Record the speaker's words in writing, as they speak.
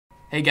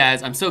Hey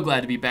guys, I'm so glad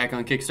to be back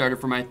on Kickstarter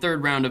for my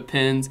third round of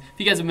pins. If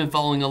you guys have been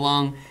following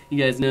along,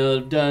 you guys know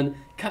I've done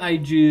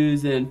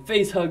kaijus and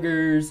face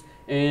huggers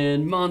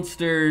and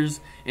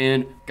monsters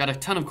and got a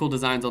ton of cool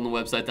designs on the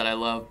website that I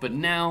love, but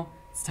now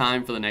it's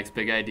time for the next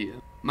big idea.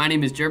 My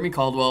name is Jeremy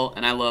Caldwell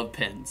and I love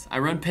pins. I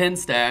run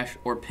PinStash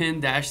or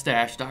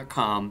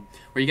pin-stash.com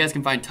where you guys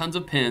can find tons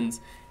of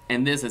pins,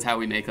 and this is how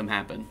we make them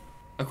happen.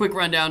 A quick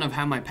rundown of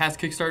how my past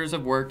Kickstarters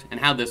have worked and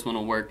how this one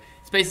will work.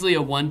 It's basically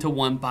a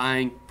one-to-one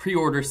buying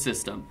pre-order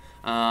system.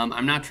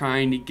 I'm not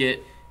trying to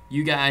get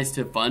you guys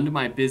to fund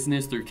my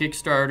business through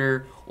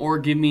Kickstarter or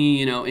give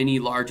me, any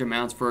large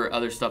amounts for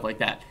other stuff like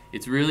that.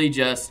 It's really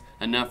just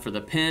enough for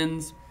the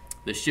pins,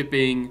 the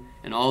shipping,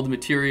 and all the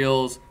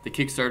materials, the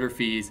Kickstarter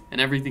fees,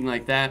 and everything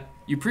like that.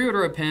 You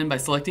pre-order a pin by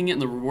selecting it in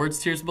the rewards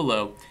tiers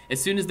below.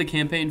 As soon as the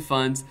campaign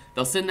funds,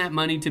 they'll send that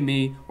money to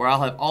me where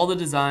I'll have all the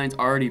designs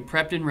already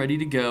prepped and ready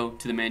to go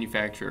to the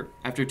manufacturer.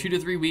 After 2 to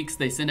 3 weeks,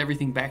 they send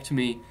everything back to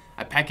me.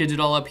 I package it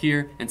all up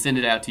here and send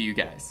it out to you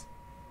guys.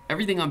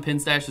 Everything on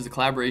PinStash is a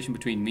collaboration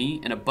between me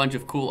and a bunch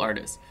of cool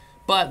artists.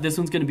 But this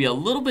one's going to be a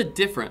little bit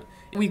different.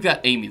 We've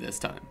got Amy this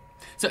time.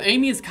 So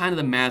Amy is kind of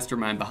the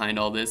mastermind behind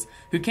all this,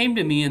 who came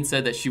to me and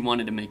said that she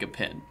wanted to make a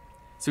pin.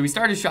 So we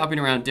started shopping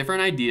around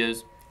different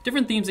ideas,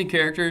 different themes and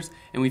characters,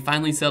 and we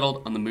finally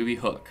settled on the movie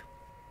Hook.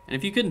 And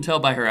if you couldn't tell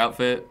by her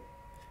outfit,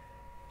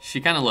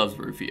 she kind of loves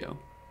Rufio.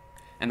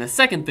 And the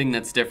second thing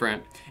that's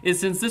different is,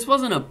 since this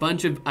wasn't a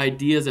bunch of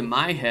ideas in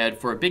my head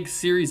for a big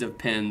series of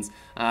pins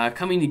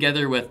coming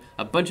together with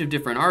a bunch of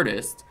different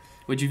artists,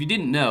 which if you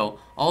didn't know,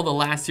 all the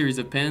last series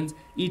of pins,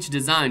 each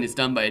design is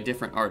done by a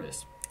different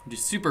artist, which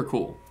is super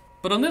cool.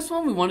 But on this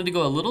one, we wanted to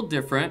go a little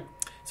different,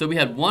 so we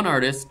had one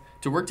artist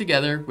to work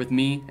together with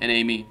me and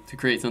Amy to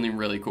create something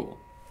really cool.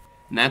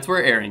 And that's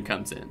where Aaron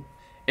comes in.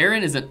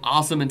 Aaron is an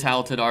awesome and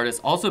talented artist,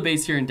 also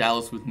based here in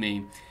Dallas with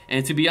me.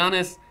 And to be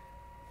honest,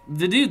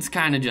 the dude's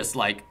kind of just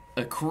like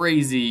a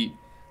crazy,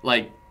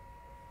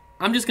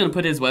 I'm just going to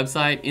put his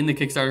website in the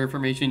Kickstarter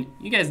information.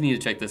 You guys need to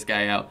check this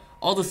guy out.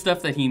 All the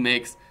stuff that he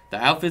makes, the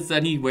outfits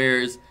that he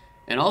wears,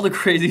 and all the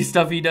crazy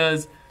stuff he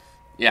does.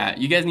 Yeah,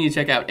 you guys need to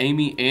check out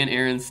Amy and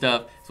Aaron's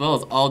stuff, as well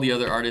as all the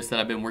other artists that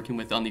I've been working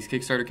with on these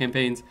Kickstarter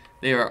campaigns.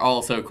 They are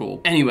all so cool.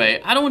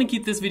 Anyway, I don't want to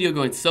keep this video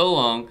going so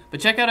long,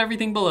 but check out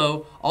everything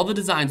below, all the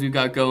designs we've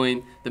got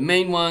going. The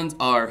main ones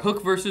are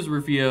Hook versus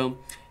Rufio,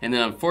 and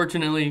then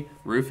unfortunately,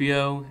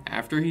 Rufio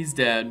after he's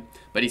dead.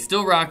 But he's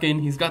still rocking,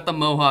 he's got the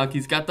mohawk,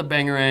 he's got the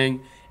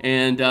bangarang,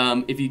 and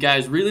if you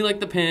guys really like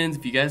the pins,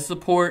 if you guys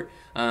support,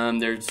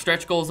 there's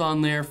stretch goals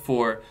on there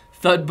for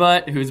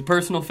Thudbutt, who's a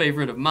personal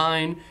favorite of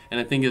mine, and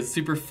I think is a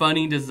super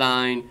funny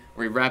design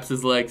where he wraps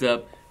his legs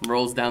up and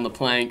rolls down the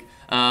plank.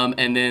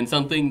 And then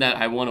something that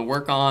I want to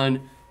work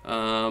on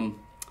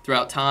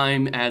throughout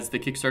time as the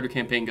Kickstarter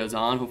campaign goes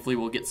on. Hopefully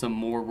we'll get some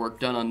more work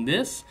done on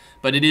this.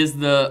 But it is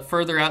the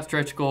further out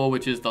stretch goal,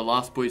 which is the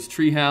Lost Boys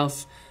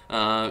treehouse.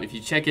 If you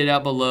check it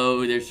out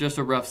below, there's just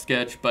a rough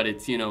sketch, but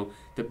it's,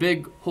 the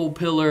big whole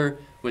pillar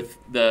with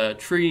the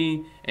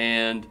tree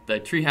and the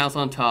treehouse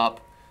on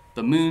top.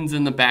 The moon's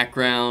in the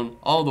background,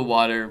 all the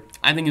water.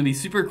 I think it'd be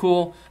super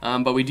cool,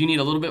 but we do need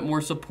a little bit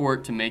more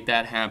support to make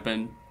that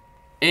happen.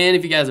 And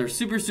if you guys are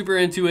super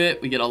into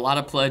it, we get a lot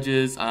of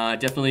pledges.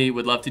 Definitely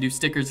would love to do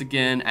stickers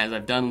again, as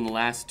I've done in the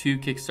last 2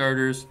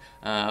 Kickstarters.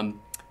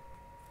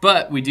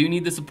 But we do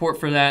need the support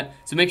for that,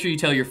 so make sure you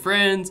tell your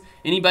friends,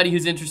 anybody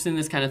who's interested in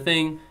this kind of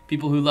thing,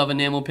 people who love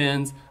enamel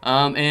pins,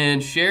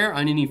 and share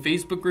on any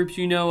Facebook groups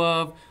you know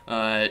of,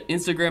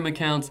 Instagram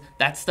accounts.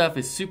 That stuff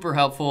is super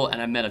helpful,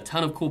 and I've met a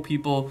ton of cool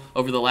people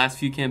over the last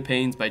few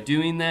campaigns by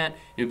doing that.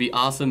 It would be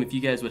awesome if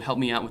you guys would help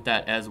me out with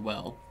that as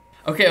well.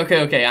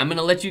 Okay, I'm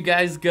gonna let you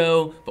guys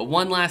go, but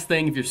one last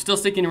thing, if you're still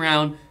sticking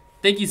around,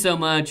 thank you so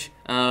much.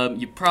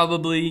 You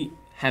probably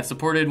have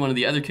supported one of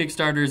the other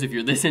Kickstarters if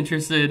you're this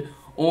interested,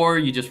 or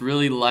you just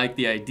really like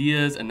the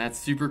ideas, and that's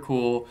super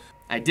cool.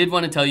 I did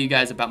want to tell you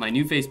guys about my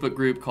new Facebook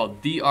group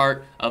called The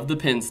Art of the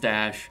Pin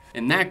Stash,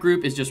 and that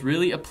group is just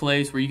really a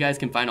place where you guys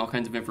can find all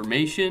kinds of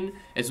information,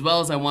 as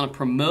well as I want to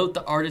promote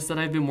the artists that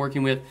I've been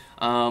working with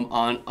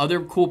on other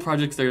cool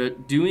projects they're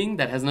doing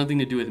that has nothing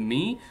to do with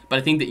me, but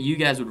I think that you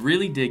guys would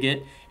really dig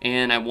it,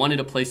 and I wanted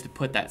a place to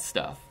put that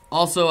stuff.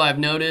 Also, I've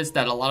noticed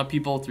that a lot of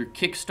people through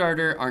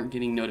Kickstarter aren't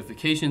getting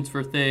notifications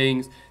for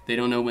things. They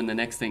don't know when the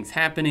next thing's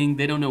happening.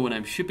 They don't know when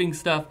I'm shipping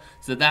stuff.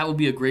 So that will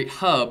be a great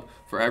hub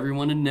for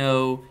everyone to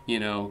know,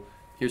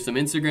 here's some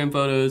Instagram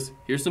photos,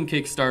 here's some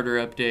Kickstarter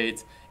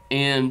updates,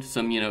 and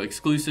some,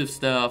 exclusive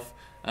stuff,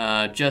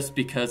 just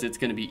because it's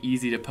going to be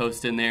easy to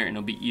post in there, and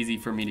it'll be easy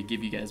for me to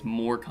give you guys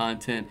more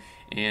content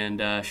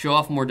and show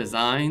off more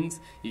designs.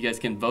 You guys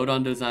can vote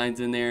on designs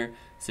in there,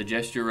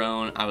 suggest your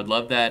own. I would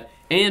love that.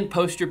 And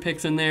post your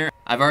pics in there.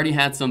 I've already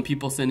had some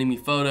people sending me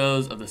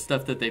photos of the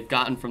stuff that they've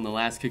gotten from the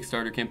last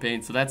Kickstarter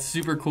campaign, so that's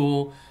super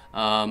cool.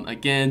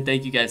 Again,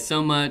 thank you guys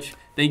so much.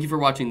 Thank you for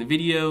watching the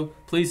video.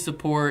 Please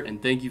support,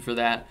 and thank you for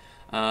that.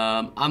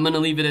 I'm going to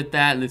leave it at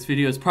that. This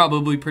video is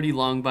probably pretty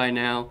long by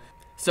now.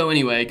 So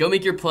anyway, go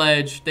make your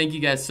pledge. Thank you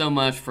guys so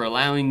much for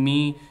allowing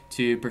me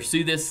to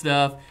pursue this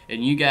stuff,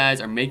 and you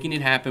guys are making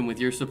it happen with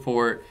your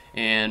support,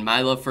 and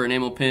my love for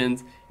enamel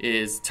pins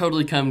is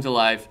totally coming to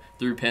life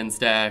through Pin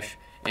Stash.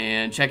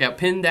 And check out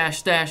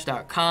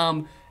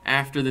pin-stash.com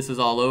after this is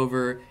all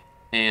over,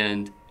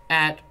 and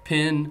at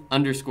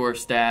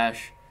pin_stash.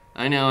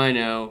 I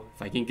know,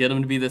 if I can get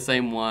them to be the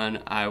same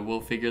one, I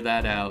will figure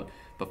that out.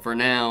 But for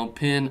now,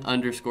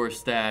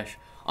 pin_stash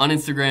on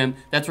Instagram.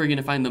 That's where you're going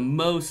to find the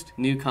most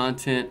new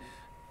content.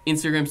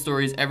 Instagram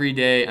stories every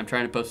day. I'm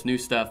trying to post new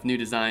stuff, new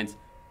designs,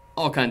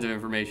 all kinds of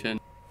information.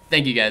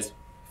 Thank you guys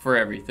for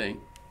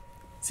everything.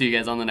 See you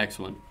guys on the next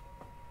one.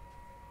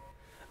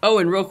 Oh,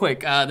 and real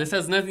quick, this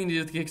has nothing to do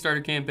with the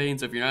Kickstarter campaign,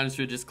 so if you're not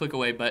interested, just click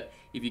away. But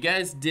if you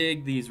guys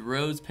dig these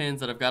rose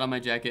pins that I've got on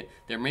my jacket,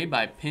 they're made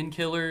by Pin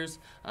Killers.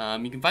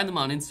 You can find them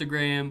on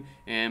Instagram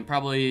and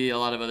probably a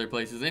lot of other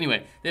places.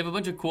 Anyway, they have a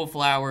bunch of cool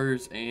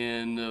flowers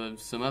and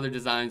some other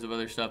designs of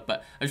other stuff,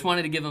 but I just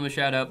wanted to give them a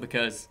shout out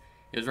because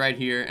it was right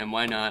here, and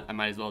why not? I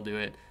might as well do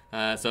it.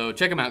 So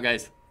check them out,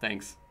 guys.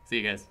 Thanks. See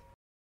you guys.